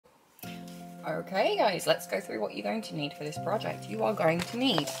Okay guys, let's go through what you're going to need for this project. You are going to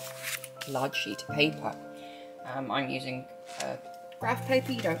need a large sheet of paper. I'm using graph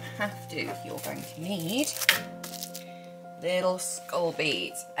paper, you don't have to. You're going to need little skull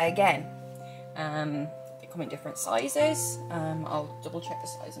beads. Again, they come in different sizes. I'll double check the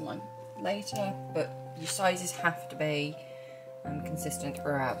size of mine later, but your sizes have to be consistent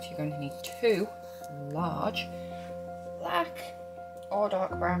throughout. You're going to need 2 large black or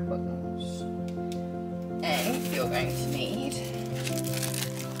dark brown buttons. And you're going to need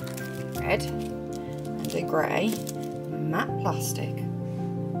red and a grey matte plastic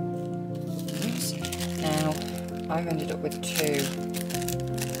buttons. Now I've ended up with 2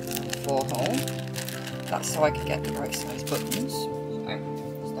 4-hole. That's so I can get the right size buttons. So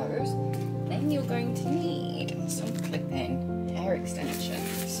there's those. Then you're going to need some clip-in hair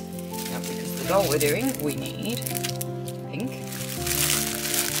extensions. Now because the doll we're doing, we need pink,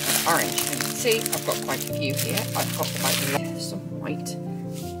 orange, and you can see I've got quite a few here. I've got some white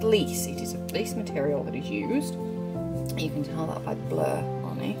fleece. It is a fleece material that is used. You can tell that by the blur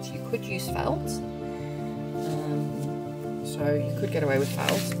on it. You could use felt, so you could get away with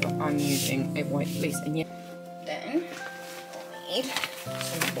felt, but I'm using a white fleece. And yeah, then I'll need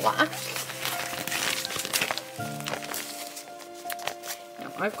some black.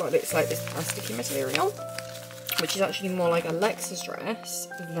 Now I've got it's like this plasticky material, which is actually more like Alex's dress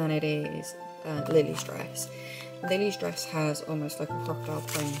than it is Lily's dress. Lily's dress has almost like a crocodile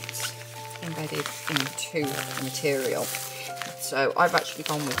print embedded into the material. So I've actually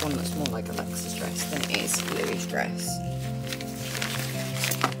gone with one that's more like Alex's dress than it is Lily's dress.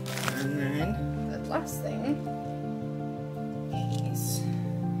 And then the last thing is,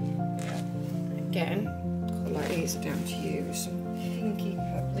 again, colour is down to you, some pinky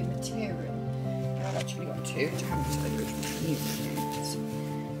purpley material. I've actually got 2 to have decided which one to use.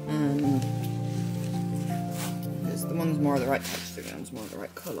 Because the one's more of the right texture, the one's more of the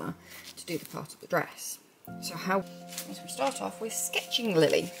right colour to do the part of the dress. So we start off with sketching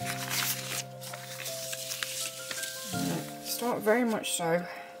Lily. Started very much so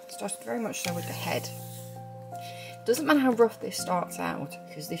with the head. Doesn't matter how rough this starts out,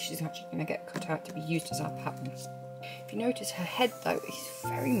 because this is actually going to get cut out to be used as our pattern. If you notice, her head though is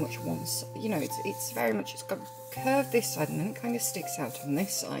very much one side, you know, it's very much, it's got a curve this side and then it kind of sticks out on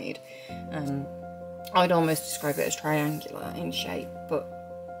this side. I'd almost describe it as triangular in shape, but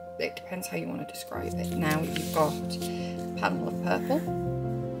it depends how you want to describe it. Now you've got a panel of purple.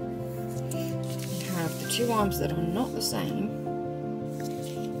 You have the 2 arms that are not the same.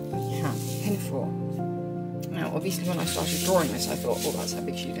 And you have the pinafore. Now obviously when I started drawing this I thought, oh, that's how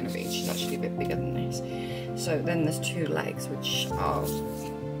big she's going to be. She's actually a bit bigger than this. So then there's 2 legs, which are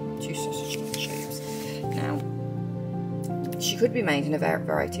 2 sausage shapes. Now, she could be made in a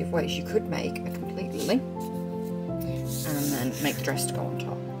variety of ways. You could make a complete lily and then make the dress to go on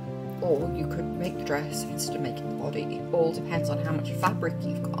top. Or you could make the dress instead of making the body. It all depends on how much fabric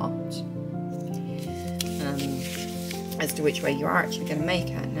you've got as to which way you are actually going to make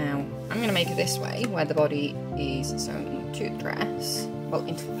her. Now, I'm going to make it this way, where the body is sewn into the dress, well,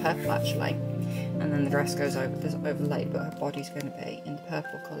 into the purple actually. And then the dress goes over this overlaid, but her body's going to be in the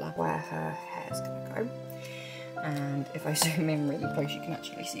purple colour where her hair's going to go. And if I zoom in really close, you can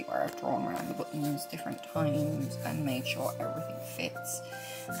actually see where I've drawn around the buttons different times and made sure everything fits.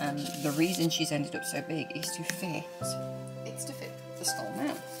 And the reason she's ended up so big is to fit. It's to fit the skull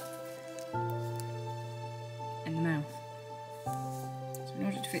mouth. And the mouth. So in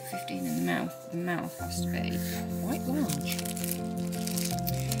order to fit 15 in the mouth has to be quite large.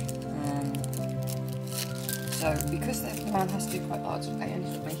 So because the man has to be quite large, I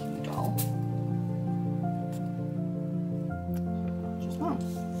ended up making the doll large as well.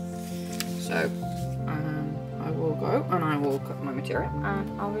 So I will go and I will cut my material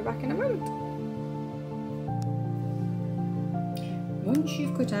and I'll be back in a moment. Once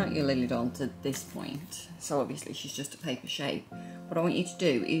you've cut out your Lily doll to this point, so obviously she's just a paper shape, what I want you to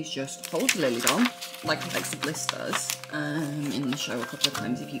do is just hold the Lily doll, like Alexa Bliss does in the show a couple of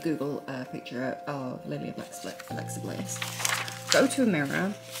times. If you Google a picture of Lily of Alexa Bliss, go to a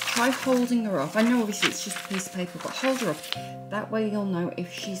mirror, try holding her up. I know obviously it's just a piece of paper, but hold her up. That way you'll know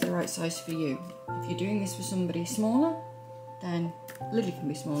if she's the right size for you. If you're doing this for somebody smaller, then Lily can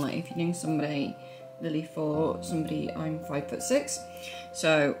be smaller. If you're doing Lily for somebody, I'm 5'6",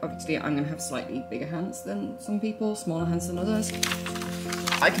 so obviously I'm going to have slightly bigger hands than some people, smaller hands than others.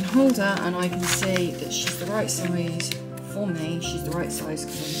 I can hold her and I can see that she's the right size for me. She's the right size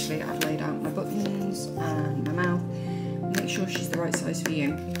because obviously I've laid out my buttons and my mouth. Make sure she's the right size for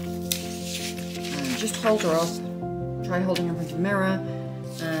you. And just hold her up. Try holding her in front of the mirror.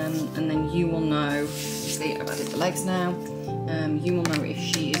 and then you will know, see I've added the legs now, you will know if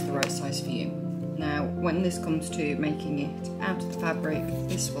she is the right size for you. Now when this comes to making it out of the fabric,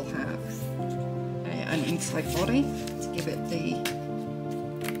 this will have an inside body to give it the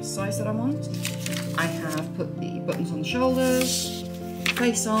size that I want. I have put the buttons on the shoulders,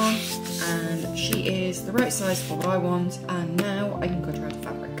 face on, and she is the right size for what I want, and now I can cut her out of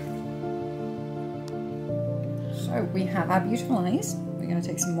fabric. So we have our beautiful eyes. We're going to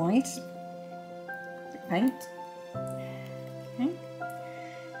take some white paint, okay,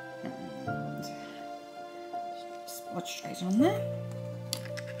 and splodge straight on there.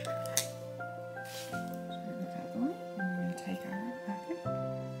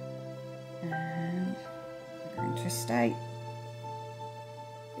 Stay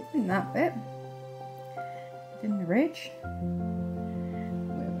within that bit, within the ridge. We're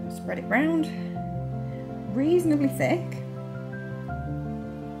going to spread it round, reasonably thick,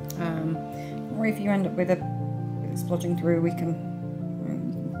 or if you end up with it splodging through, you can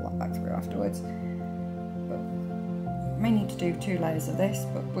pull that back through afterwards. But we may need to do 2 layers of this,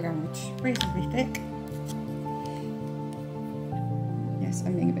 but we're going with reasonably thick. Yes,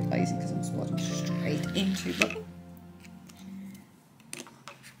 I'm being a bit lazy because I'm splodging straight into button.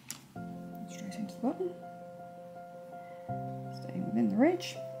 Button, staying within the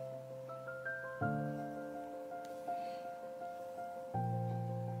ridge.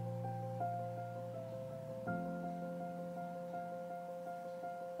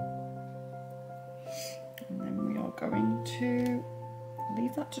 And then we are going to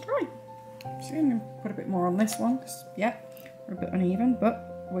leave that to dry. So I'm going to put a bit more on this one because, yeah, we're a bit uneven,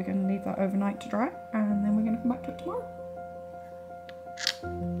 but we're going to leave that overnight to dry, and then we're going to come back to it tomorrow.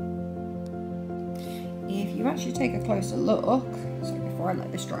 If you actually take a closer look, so before I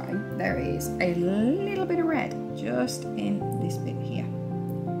let this dry, there is a little bit of red just in this bit here,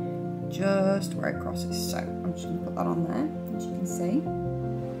 just where it crosses. So I'm just going to put that on there, as you can see.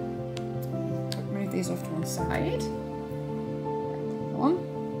 Move these off to one side. One.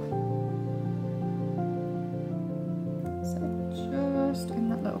 So just in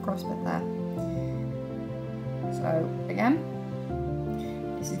that little cross bit there. So again,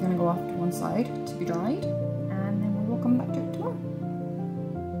 this is going to go off to one side to be dried, and then we will come back to it tomorrow.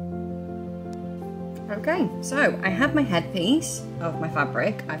 Okay, so I have my headpiece of my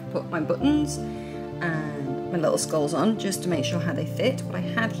fabric. I've put my buttons and my little skulls on just to make sure how they fit. What I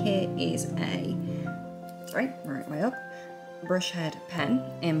have here is a, right way up, brush head pen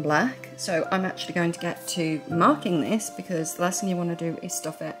in black. So I'm actually going to get to marking this, because the last thing you want to do is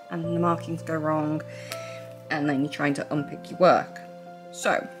stuff it and the markings go wrong, and then you're trying to unpick your work.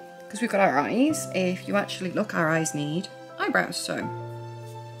 So, because we've got our eyes, if you actually look, our eyes need eyebrows, so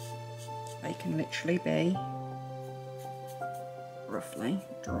they can literally be roughly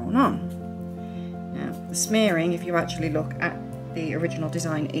drawn on. Now, the smearing, if you actually look at the original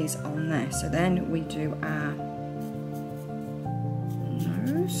design, is on there. So then we do our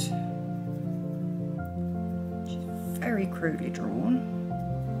nose, which is very crudely drawn.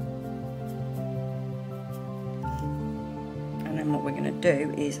 And then what we're going to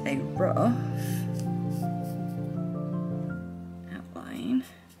do is a rough outline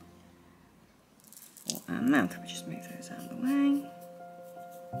for our mouth. We just move those out of the way.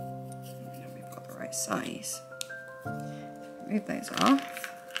 And then we've got the right size. Move those off.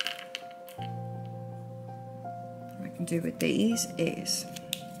 What I can do with these is,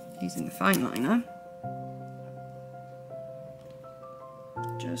 using the fine liner,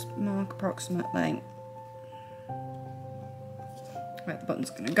 just mark approximately where the button's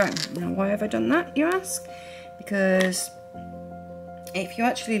going to go. Now, why have I done that, you ask? Because if you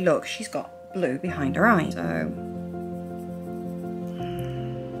actually look, she's got blue behind her eye. So now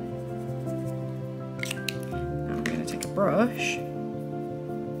I'm going to take a brush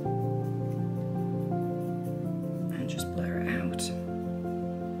and just blur it out.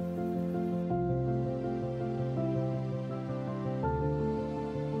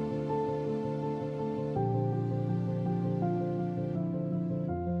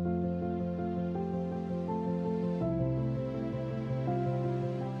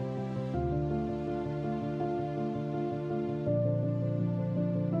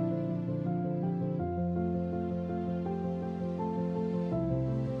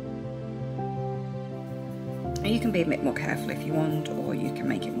 You can be a bit more careful if you want, or you can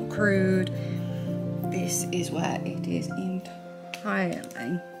make it more crude. This is where it is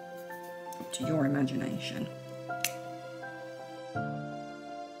entirely up to your imagination.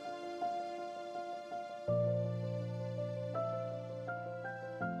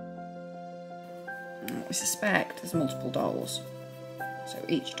 I suspect there's multiple dolls, So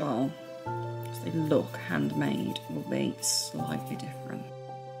each doll, as they look handmade, will be slightly different.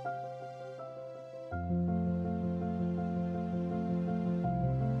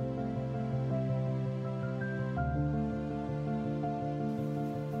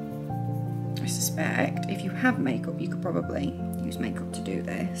 I suspect if you have makeup, you could probably use makeup to do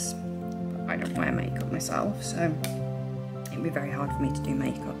this. But I don't wear makeup myself, so it'd be very hard for me to do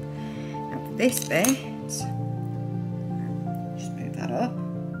makeup. Now for this bit, just move that up.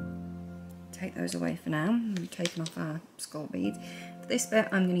 Take those away for now. We've taken off our skull beads. For this bit,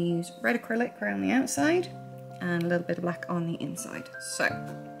 I'm going to use red acrylic around the outside and a little bit of black on the inside. So,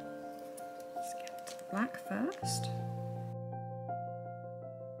 let's get the black first.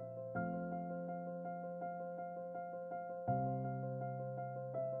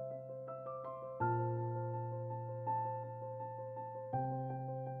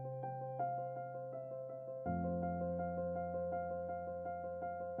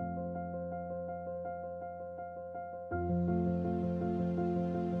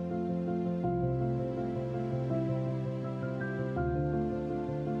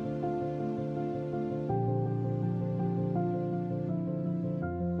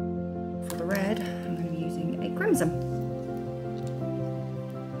 For the red, I'm going to be using a crimson.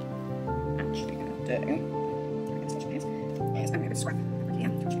 Actually going to do, is I'm going to swap over here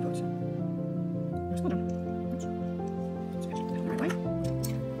to actually put this one on. Let's get it the right way.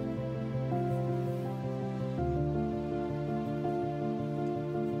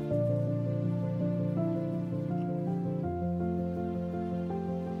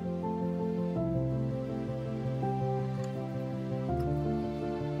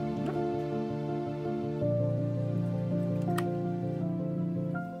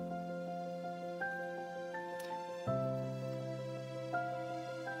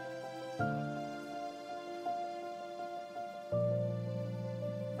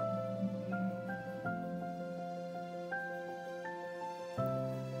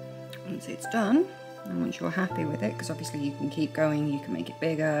 Once it's done, and once you're happy with it, because obviously you can keep going, you can make it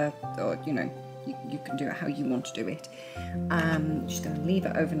bigger, or you know, you can do it how you want to do it. Just going to leave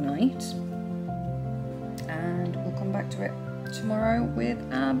it overnight, and we'll come back to it tomorrow with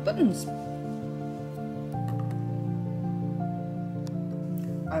our buttons.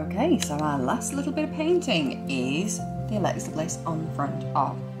 Okay, so our last little bit of painting is the Alexs Bliss on the front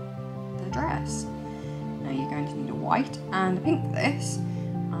of the dress. Now you're going to need a white and a pink for this.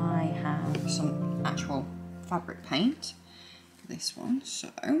 I have some actual fabric paint for this one, so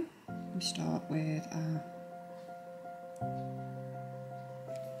we start with a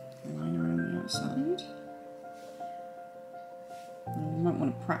liner on the outside. And you might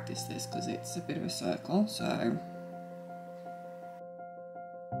want to practice this because it's a bit of a circle, so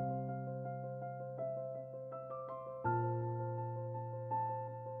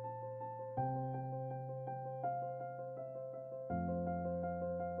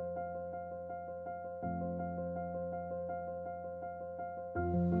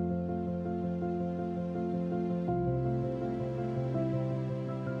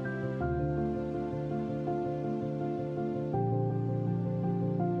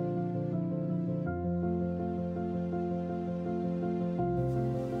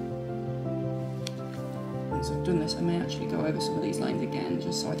once I've done this, I may actually go over some of these lines again,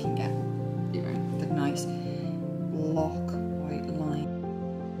 just so I can get, you know, the nice block white line.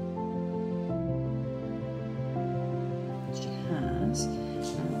 She has.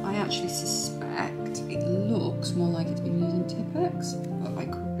 I actually suspect it looks more like it's been using Tipex, but I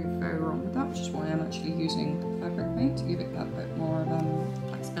could be very wrong with that, which is why I'm actually using fabric paint to give it that bit more of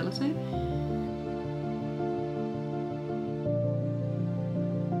flexibility.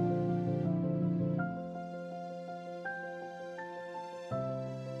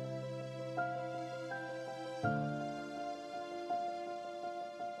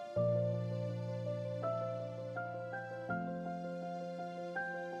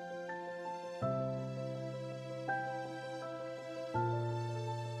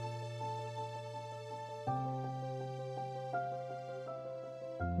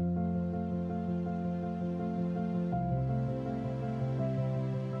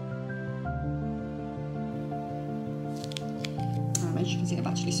 As you can see, I've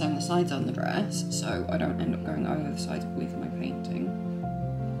actually sewn the sides on the dress, so I don't end up going over the sides with my painting.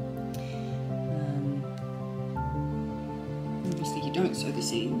 Obviously you don't sew the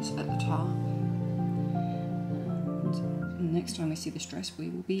seams at the top. And next time we see this dress, we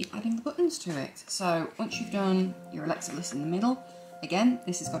will be adding the buttons to it. So once you've done your Alexs Bliss in the middle, again,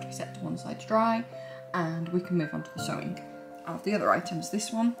 this has got to be set to one side to dry, and we can move on to the sewing of the other items.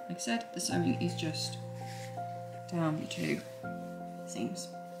 This one, like I said, the sewing is just down to seams.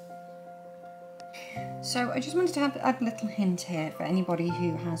 So I just wanted to add a little hint here for anybody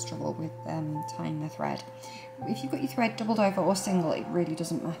who has trouble with tying the thread. If you've got your thread doubled over or single, it really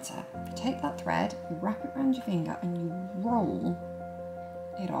doesn't matter. You take that thread, you wrap it around your finger and you roll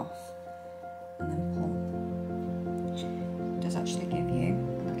it off and then pull. It does actually give you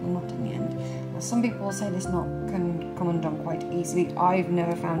a little knot in the end. Now some people will say this knot can come undone quite easily. I've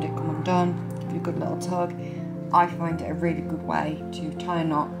never found it come undone. Give it a good little tug. I find it a really good way to tie a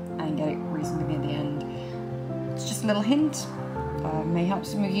knot and get it reasonably at the end. It's just a little hint. May help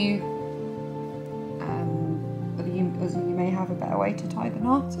some of you. Others of you may have a better way to tie the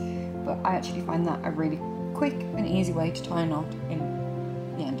knot, but I actually find that a really quick and easy way to tie a knot in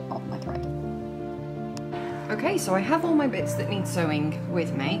the end of my thread. Okay, so I have all my bits that need sewing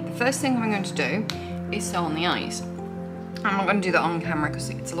with me. The first thing I'm going to do is sew on the eyes. I'm not going to do that on camera because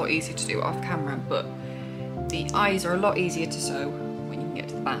it's a lot easier to do off camera, but the eyes are a lot easier to sew when you can get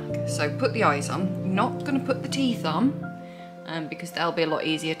to the back. So put the eyes on. I'm not going to put the teeth on because they'll be a lot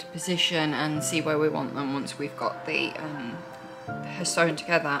easier to position and see where we want them once we've got the sewn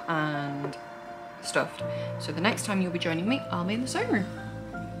together and stuffed. So the next time you'll be joining me, I'll be in the sewing room.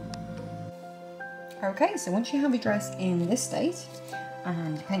 Okay, so once you have your dress in this state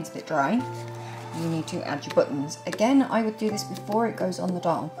and your paint's a bit dry, you need to add your buttons. Again, I would do this before it goes on the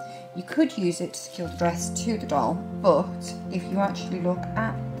doll. You could use it to secure the dress to the doll, but if you actually look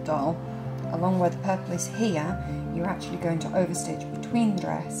at the doll, along where the purple is here, you're actually going to overstitch between the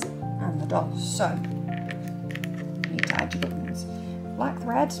dress and the doll. So, you need to add your buttons. Black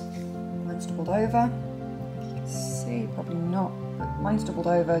thread, mine's doubled over. If you can see, probably not, but mine's doubled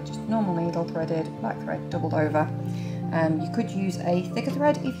over, just normal needle threaded, black thread doubled over. You could use a thicker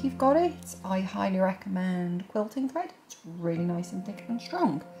thread if you've got it. I highly recommend quilting thread. It's really nice and thick and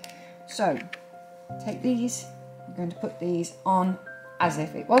strong. So, take these, you're going to put these on as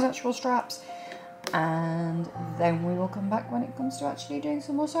if it was actual straps, and then we will come back when it comes to actually doing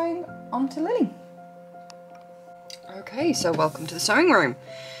some more sewing onto Lily. Okay, so welcome to the sewing room.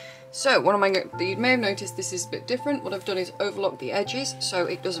 So what am I going to, you may have noticed this is a bit different. What I've done is overlock the edges so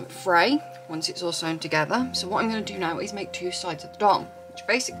it doesn't fray once it's all sewn together. So what I'm going to do now is make two sides of the doll, which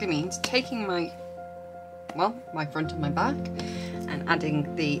basically means taking my front and my back and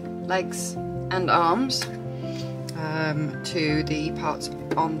adding the legs and arms to the parts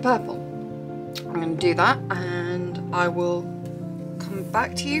on purple. I'm going to do that and I will come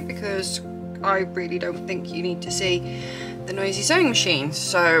back to you because I really don't think you need to see the noisy sewing machine.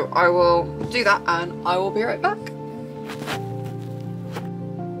 So I will do that and I will be right back.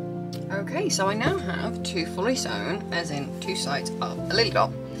 Okay, so I now have two fully sewn, as in two sides of a Lily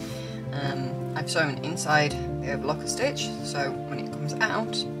doll. I've sewn inside the overlocker stitch, so when it comes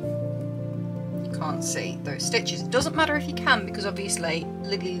out, you can't see those stitches. It doesn't matter if you can, because obviously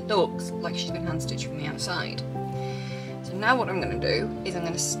Lily looks like she's been hand stitched from the outside. So now what I'm going to do is I'm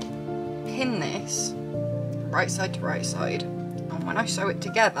going to pin this right side to right side, and when I sew it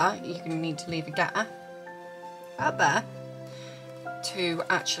together, you're going to need to leave a gap about there to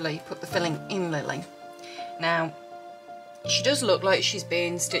actually put the filling in Lily. Now, she does look like she's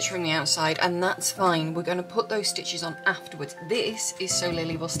been stitched from the outside, and that's fine. We're going to put those stitches on afterwards. This is so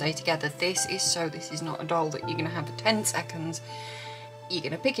Lily will stay together. This is not a doll that you're going to have for 10 seconds. You're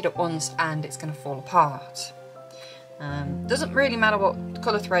going to pick it up once and it's going to fall apart. Doesn't really matter what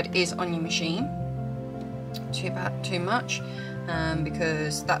colour thread is on your machine too much,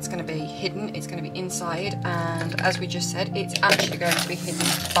 because that's going to be hidden. It's going to be inside, and as we just said, it's actually going to be hidden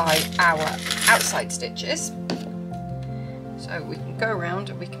by our outside stitches. So we can go around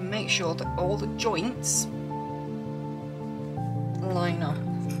and we can make sure that all the joints line up.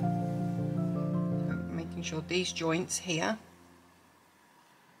 So making sure these joints here,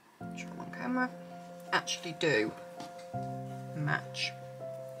 show them on camera, actually do match.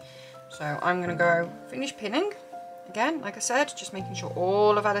 So I'm going to go finish pinning. Again, like I said, just making sure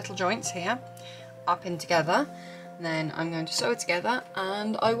all of our little joints here are pinned together. And then I'm going to sew it together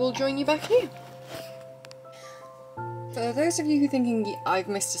and I will join you back here. For those of you who are thinking I've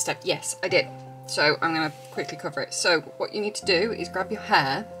missed a step, yes, I did. So I'm going to quickly cover it. So what you need to do is grab your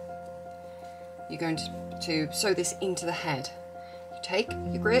hair. You're going to sew this into the head. You take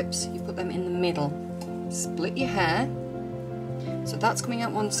your grips, you put them in the middle. Split your hair. So that's coming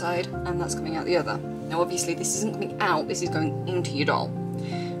out one side and that's coming out the other. Now obviously this isn't coming out, this is going into your doll.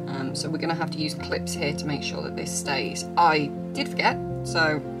 So we're going to have to use clips here to make sure that this stays. I did forget,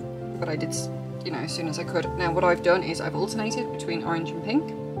 but I did, as soon as I could. Now what I've done is I've alternated between orange and pink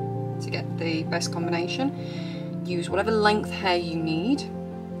to get the best combination. Use whatever length hair you need.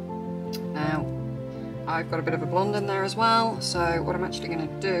 Now I've got a bit of a blonde in there as well, so what I'm actually going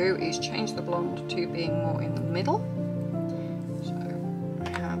to do is change the blonde to being more in the middle. So I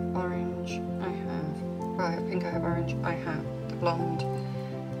have orange, I have pink, I have orange, I have the blonde,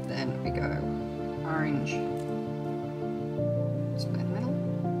 then we go orange, split in the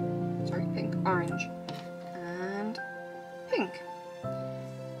middle, sorry, pink, orange, and pink.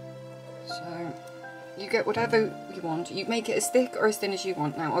 So you get whatever you want. You make it as thick or as thin as you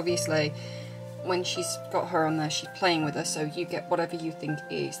want. Now obviously when she's got her on there, she's playing with her, so you get whatever you think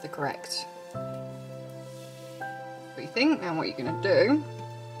is the correct thing. Now what you're going to do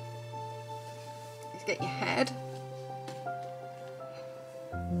is get your head.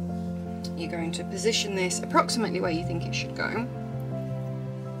 You're going to position this approximately where you think it should go,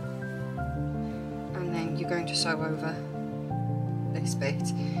 and then you're going to sew over this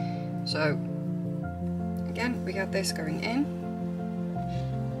bit. So again, we got this going in,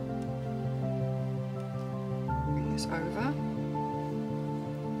 bring this over.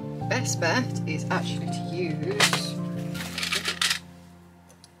 Best bet is actually to use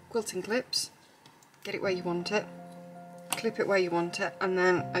quilting clips. Get it where you want it, clip it where you want it, and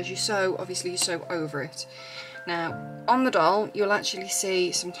then as you sew, obviously you sew over it. Now on the doll you'll actually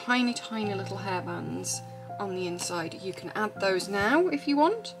see some tiny little hairbands on the inside. You can add those now if you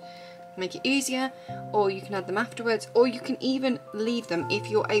want, make it easier, or you can add them afterwards, or you can even leave them if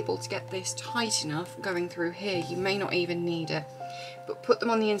you're able to get this tight enough going through here. You may not even need it, but put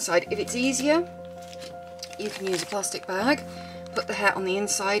them on the inside. If it's easier, you can use a plastic bag, put the hair on the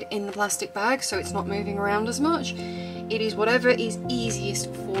inside in the plastic bag so it's not moving around as much. It is whatever is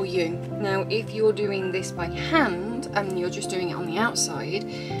easiest for you. Now if you're doing this by hand and you're just doing it on the outside,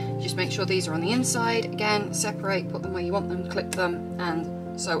 just make sure these are on the inside. Again, separate, put them where you want them, clip them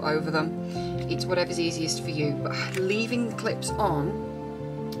and sew over them. It's whatever's easiest for you, but leaving the clips on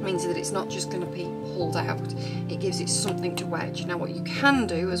means that it's not just going to be pulled out, it gives it something to wedge. Now what you can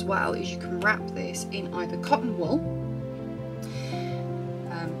do as well is you can wrap this in either cotton wool,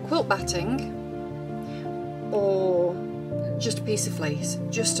 quilt batting, or just a piece of fleece,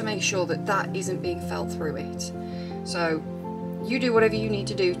 just to make sure that that isn't being felt through it. So you do whatever you need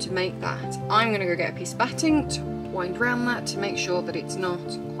to do to make that. I'm going to go get a piece of batting to wind around that to make sure that it's not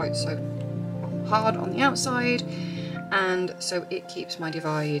quite so hard on the outside, and so it keeps my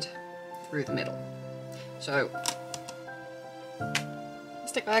divide through the middle. So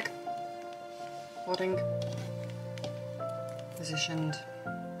stick bag, wadding, positioned,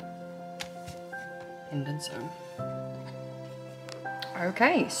 pinned and sewn.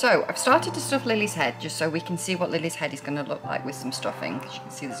 Okay, so I've started to stuff Lily's head just so we can see what Lily's head is going to look like with some stuffing, because you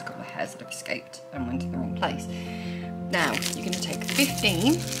can see there's a couple of hairs that have escaped and went in the wrong place. Now you're going to take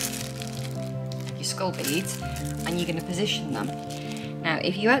 15 of your skull beads and you're going to position them. Now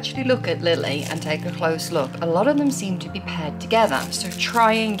if you actually look at Lily and take a close look, a lot of them seem to be paired together, so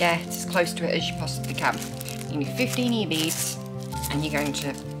try and get as close to it as you possibly can. You need 15 of your beads and you're going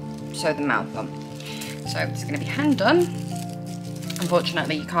to sew the mouth on. So it's going to be hand done.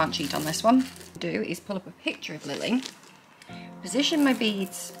 Unfortunately you can't cheat on this one. What I do is pull up a picture of Lily, position my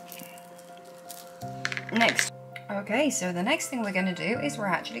beads next. Okay, so the next thing we're going to do is we're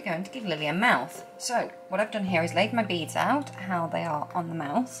actually going to give Lily a mouth. So what I've done here is laid my beads out how they are on the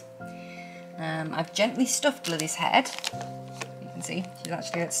mouth. I've gently stuffed Lily's head. You can see she's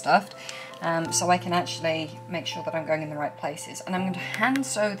actually got stuffed, so I can actually make sure that I'm going in the right places. And I'm going to hand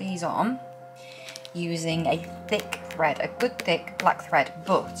sew these on using a thick thread, a good thick black thread,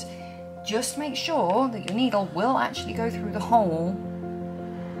 but just make sure that your needle will actually go through the hole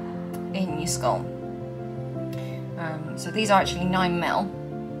in your skull. So these are actually 9mm.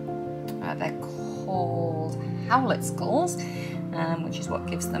 They're called Howlet skulls, which is what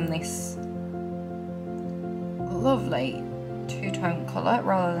gives them this lovely two-tone colour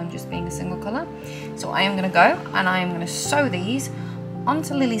rather than just being a single colour. So I am going to go and I am going to sew these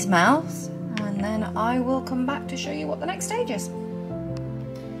onto Lily's mouth, and then I will come back to show you what the next stage is.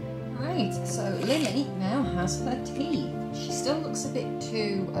 Right, so Lily now has her teeth. She still looks a bit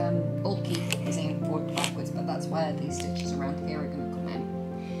too bulky, as in forward backwards, but that's where these stitches around here are going to come in.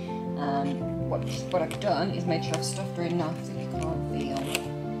 What I've done is made sure I've stuffed her enough that you can't feel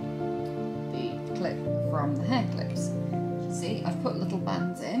the clip from the hair clips. You see, I've put little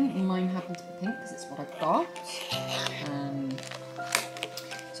bands in. Mine happen to be pink because it's what I've got.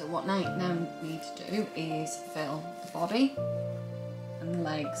 So what I now need to do is fill the body and the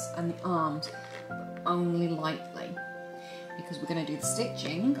legs and the arms, but only lightly, because we're going to do the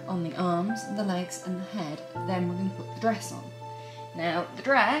stitching on the arms, the legs and the head, then we're going to put the dress on. Now the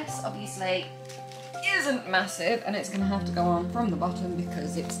dress obviously isn't massive and it's going to have to go on from the bottom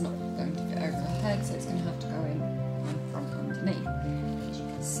because it's not going to fit over her head, so it's going to have to go in from underneath. As you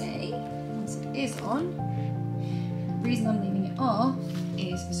can see, once it is on, the reason I'm leaving it off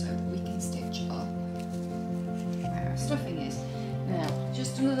is so that we can stitch up where our stuffing is. Now,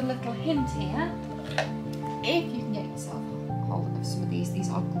 just another little hint here, if you can get yourself hold of some of these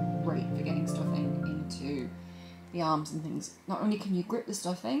are great for getting stuffing into the arms and things. Not only can you grip the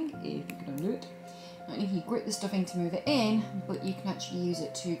stuffing, if you can undo it, not only can you grip the stuffing to move it in, but you can actually use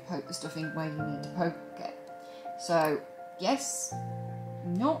it to poke the stuffing where you need to poke it. So, yes,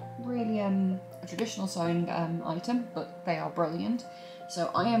 not really a traditional sewing item, but they are brilliant. So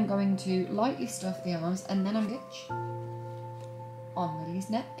I am going to lightly stuff the arms, and then I'm going to on Lily's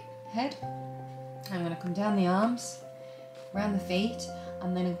head. I'm going to come down the arms, around the feet,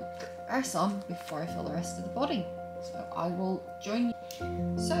 and then press on before I fill the rest of the body. So I will join you.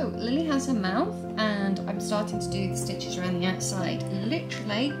 So Lily has her mouth, and I'm starting to do the stitches around the outside.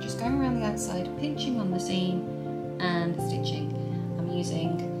 Literally just going around the outside, pinching on the seam and stitching. I'm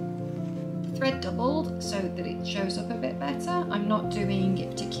using the thread doubled so that it shows up a bit better. I'm not doing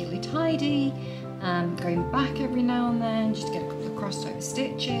it particularly tidy. Going back every now and then just to get a couple of crossed over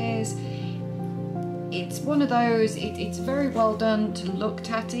stitches. It's one of those, it's very well done to look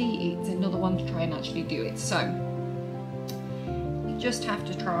tatty. It's another one to try and actually do it. So you just have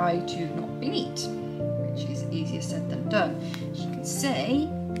to try to not be neat, which is easier said than done. As you can see,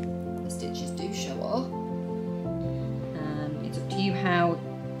 the stitches do show up. It's up to you how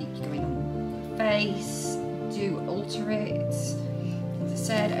you're going on the face. Do alter it. As I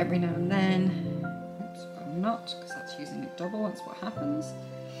said, every now and then. Oops, I'm not, because that's using it double. That's what happens.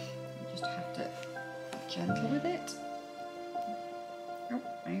 You just have to gentle with it. Oh,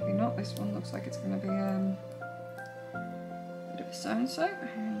 maybe not. This one looks like it's going to be a bit of a so-and-so.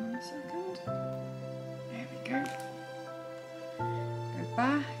 Hang on a second. There we go. Go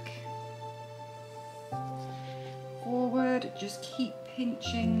back. Forward. Just keep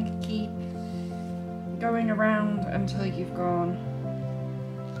pinching. Keep going around until you've gone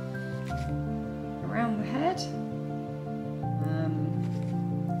around the head.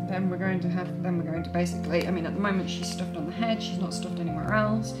 Then we're going to basically, I mean at the moment she's stuffed on the head, she's not stuffed anywhere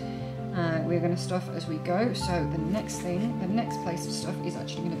else. We're going to stuff as we go, so the next place to stuff is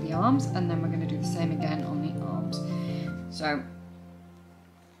actually going to be the arms, and then we're going to do the same again on the arms. So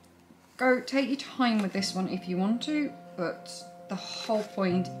take your time with this one if you want to, but the whole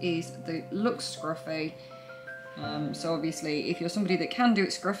point is that it looks scruffy. So obviously if you're somebody that can do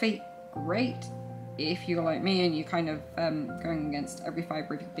it scruffy, great. If you're like me and you're kind of going against every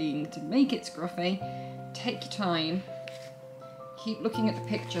fibre of your being to make it scruffy, take your time, keep looking at the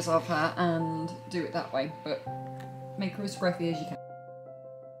pictures of her and do it that way, but make her as scruffy as you can.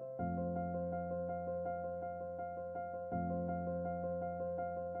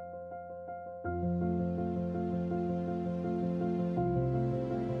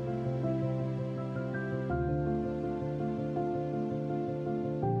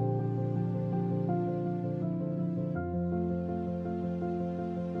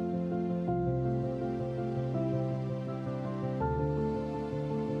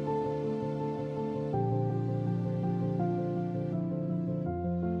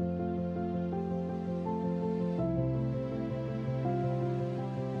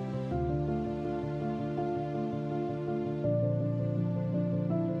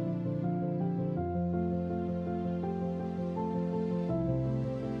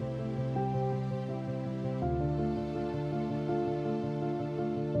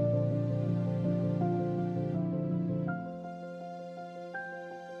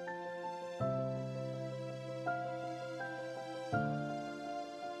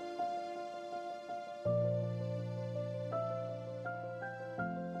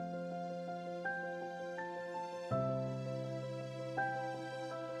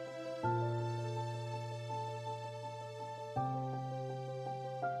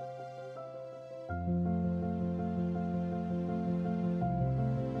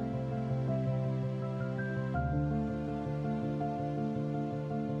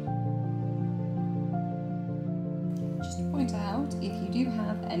 Point out, if you do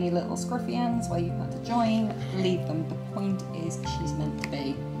have any little scruffy ends where you've had to join, leave them. The point is she's meant to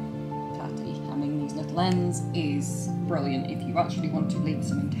be tatty. Having these little ends is brilliant. If you actually want to leave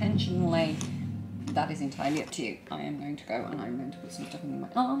some intentionally, that is entirely up to you. I am going to go and I'm going to put some stuff in my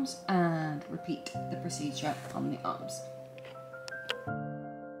arms and repeat the procedure on the arms.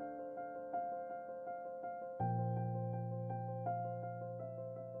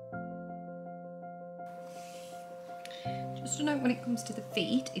 Just to note when it comes to the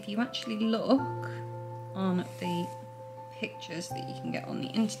feet, if you actually look on the pictures that you can get on the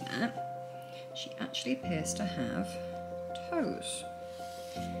internet, she actually appears to have toes.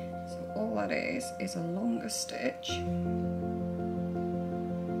 So all that is a longer stitch, and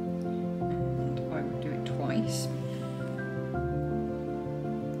I would do it twice.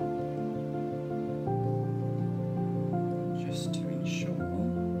 Just to ensure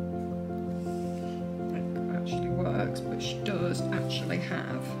that actually works, but she does actually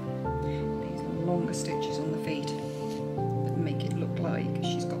have these longer stitches on the feet that make it look like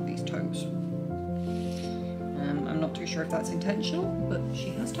she's got these toes. I'm not too sure if that's intentional, but she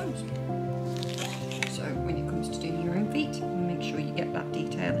has toes. So when it comes to doing your own feet, make sure you get that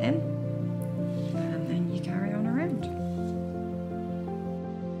detail in, and then you carry on around.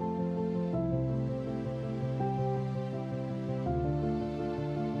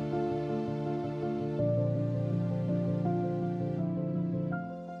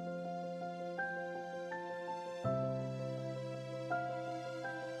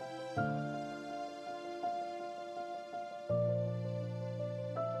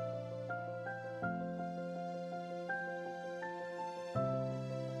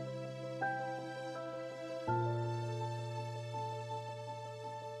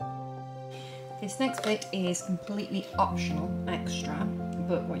 This next bit is completely optional, extra,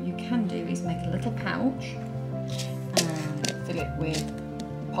 but what you can do is make a little pouch and fill it with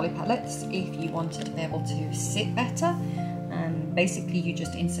poly pellets if you want it to be able to sit better. And basically you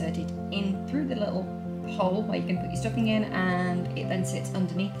just insert it in through the little hole where you can put your stuffing in, and it then sits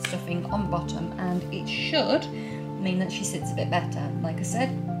underneath the stuffing on the bottom, and it should mean that she sits a bit better. Like I said,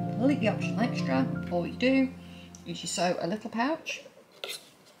 completely optional, extra. All you do is you sew a little pouch,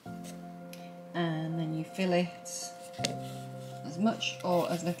 and then you fill it as much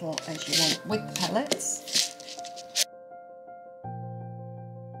or as little as you want with the pellets.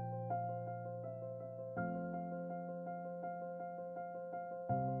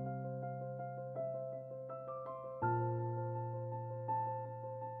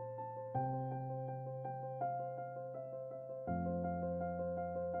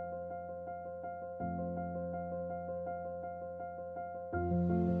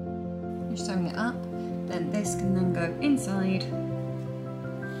 You're sewing it up, then this can then go inside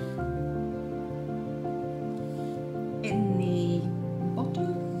in the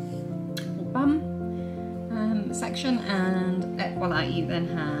bottom or bum section, and voila, you then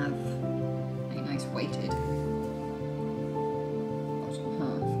have a nice weighted bottom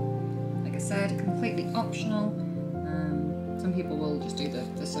half. Like I said, completely optional. Some people will just do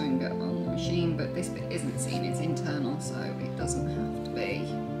the sewing bit on the machine, but this bit isn't seen, it's internal, so it doesn't have to be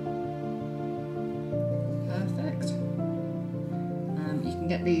perfect. You can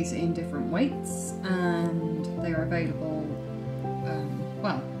get these in different weights, and they are available,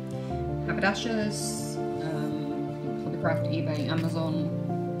 well, haberdashers, Hobbycraft, eBay, Amazon,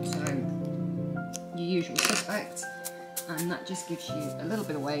 so your usual suspects, and that just gives you a little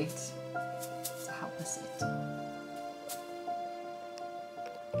bit of weight to help her sit.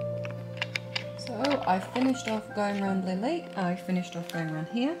 So I finished off going around Lily, I finished off going around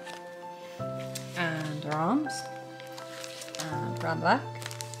here, and her arms, and around the back,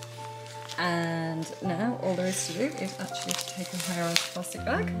 and now all there is to do is actually to take her hair out of the plastic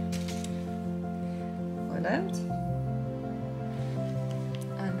bag, pull it out,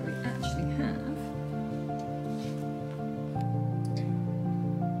 and we actually have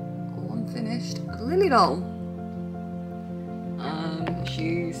one finished Lily doll.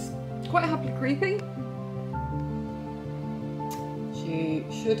 She's quite happily creeping. She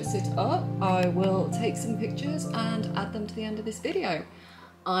should sit up. I will take some pictures and add them to the end of this video.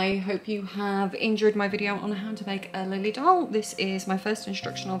 I hope you have enjoyed my video on how to make a Lily doll. This is my first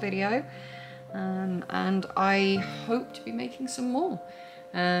instructional video, and I hope to be making some more.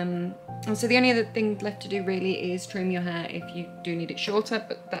 And so the only other thing left to do really is trim your hair if you do need it shorter,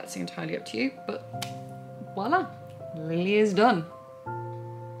 but that's entirely up to you. But voila, Lily is done.